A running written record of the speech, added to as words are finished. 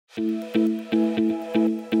At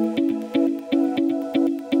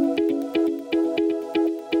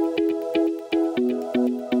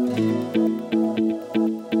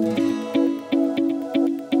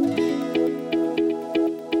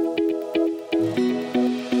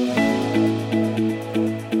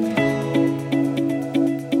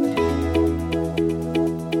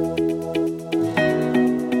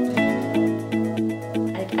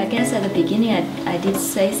the beginning, I did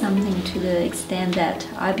say something to the extent that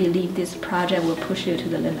I believe this project will push you to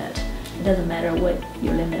the limit. It doesn't matter what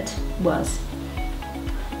your limit was.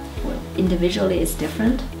 Well, individually it's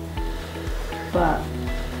different, but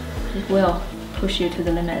it will push you to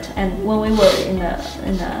the limit. And when we were in the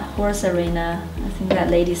horse arena, I think that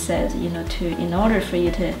lady said, you know, in order for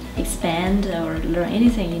you to expand or learn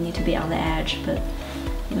anything, you need to be on the edge, but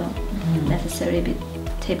you don't necessarily be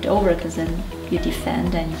tipped over, because then you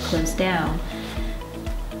defend and you close down.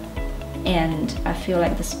 And I feel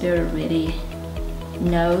like the Spirit really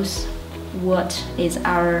knows what is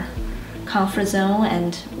our comfort zone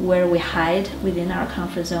and where we hide within our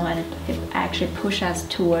comfort zone, and it actually pushes us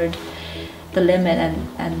toward the limit,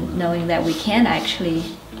 and knowing that we can actually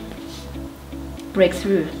break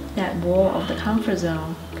through that wall of the comfort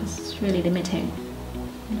zone, because it's really limiting.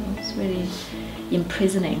 You know, it's really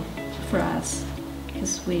imprisoning for us,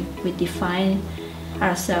 because we define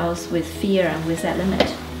ourselves with fear and with that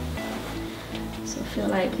limit. So I feel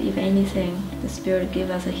like, if anything, the Spirit gave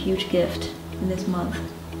us a huge gift in this month.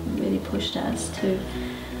 It really pushed us to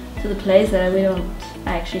the place that we don't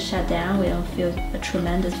actually shut down, we don't feel a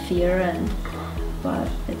tremendous fear, but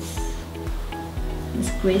it's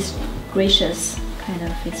gracious kind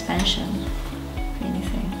of expansion, if anything.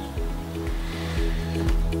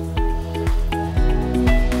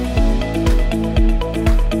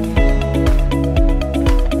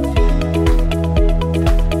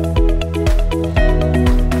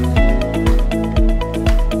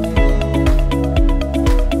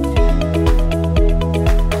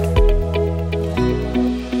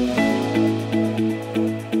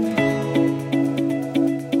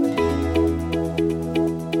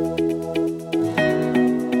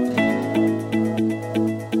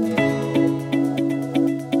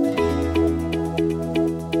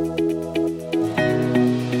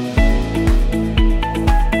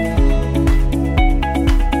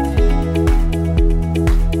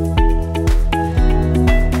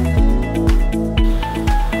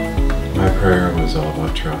 Prayer was all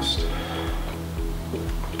about trust.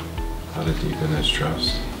 How to deepen this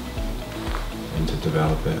trust and to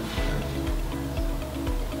develop it.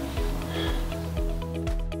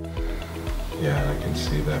 Yeah, I can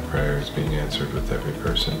see that prayer is being answered with every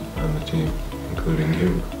person on the team, including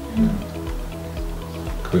you,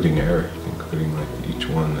 including Eric, including like each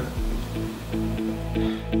one.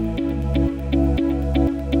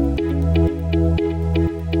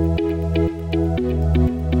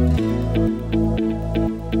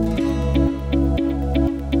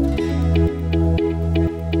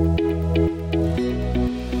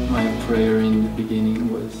 Prayer in the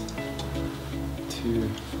beginning was to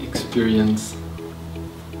experience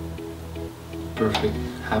perfect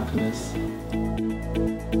happiness.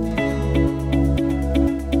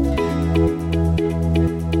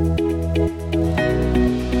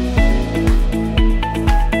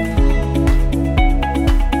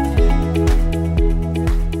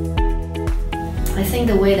 I think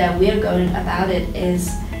the way that we're going about it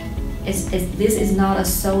is this is not a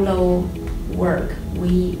solo work.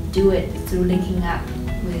 We do it through linking up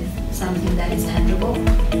with something that is tangible.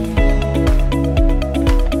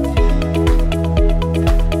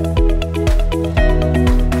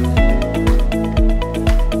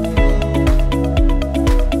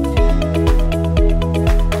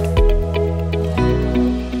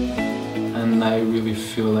 And I really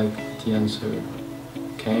feel like the answer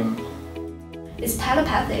came. It's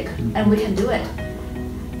telepathic, and we can do it.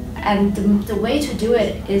 And the way to do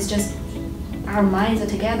it is just our minds are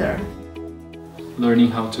together. Learning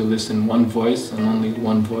how to listen one voice and only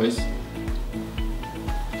one voice.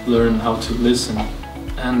 Learn how to listen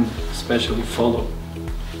and especially follow.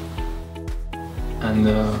 And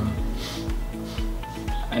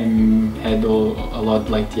I had a lot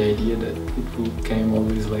like the idea that it came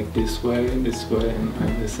always like this way, and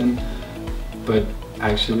I listened. But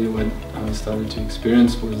actually what I started to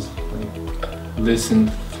experience was like listen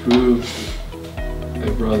through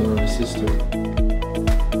a brother or a sister.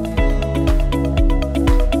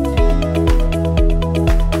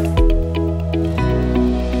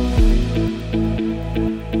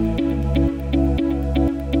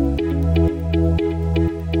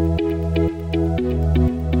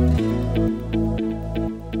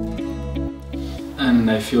 And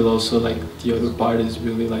I feel feel also like the other part is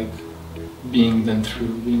really like being done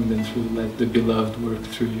through, let the beloved work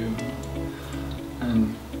through you.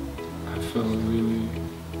 And I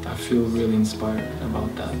feel really inspired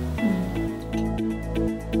about that.